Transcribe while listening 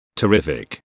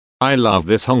Terrific. I love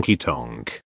this honky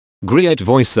tonk. Great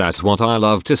voice, that's what I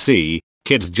love to see.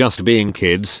 Kids just being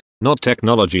kids, not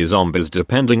technology zombies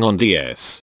depending on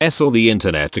DS, S or the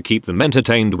internet to keep them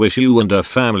entertained. Wish you and her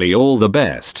family all the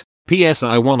best. PS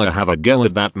I wanna have a go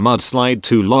at that mudslide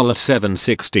too lol at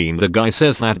 716. The guy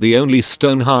says that the only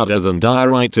stone harder than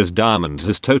diorite is diamonds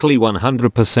is totally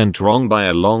 100% wrong by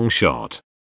a long shot.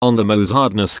 On the Mohs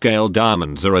hardness scale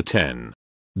diamonds are a 10.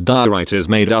 Diorite is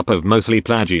made up of mostly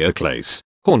plagioclase,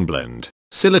 hornblende,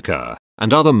 silica,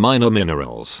 and other minor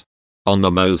minerals. On the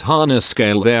Mohs hardness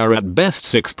scale they are at best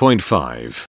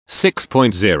 6.5,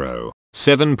 6.0,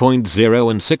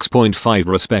 7.0 and 6.5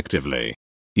 respectively.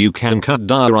 You can cut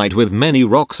diorite with many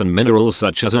rocks and minerals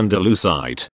such as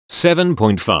andalusite,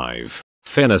 7.5,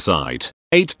 phenacite,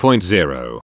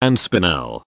 8.0, and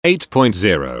spinel,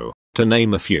 8.0, to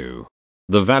name a few.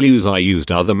 The values I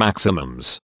used are the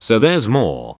maximums, so there's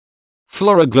more.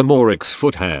 Floroglamorix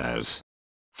foot hairs.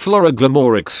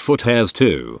 Floroglamorix foot hairs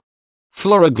 2.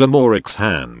 Floroglamorix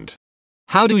hand.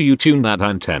 How do you tune that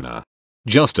antenna?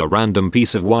 Just a random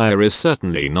piece of wire is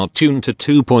certainly not tuned to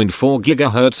 2.4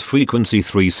 GHz frequency.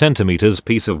 3 cm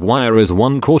piece of wire is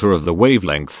 1/4 of the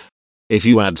wavelength. If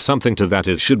you add something to that,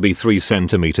 it should be 3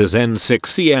 cm and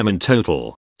 6 cm in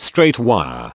total, straight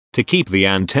wire, to keep the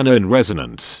antenna in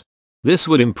resonance. This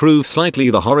would improve slightly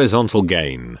the horizontal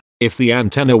gain if the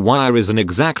antenna wire is in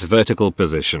exact vertical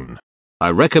position.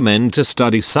 I recommend to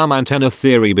study some antenna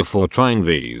theory before trying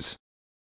these.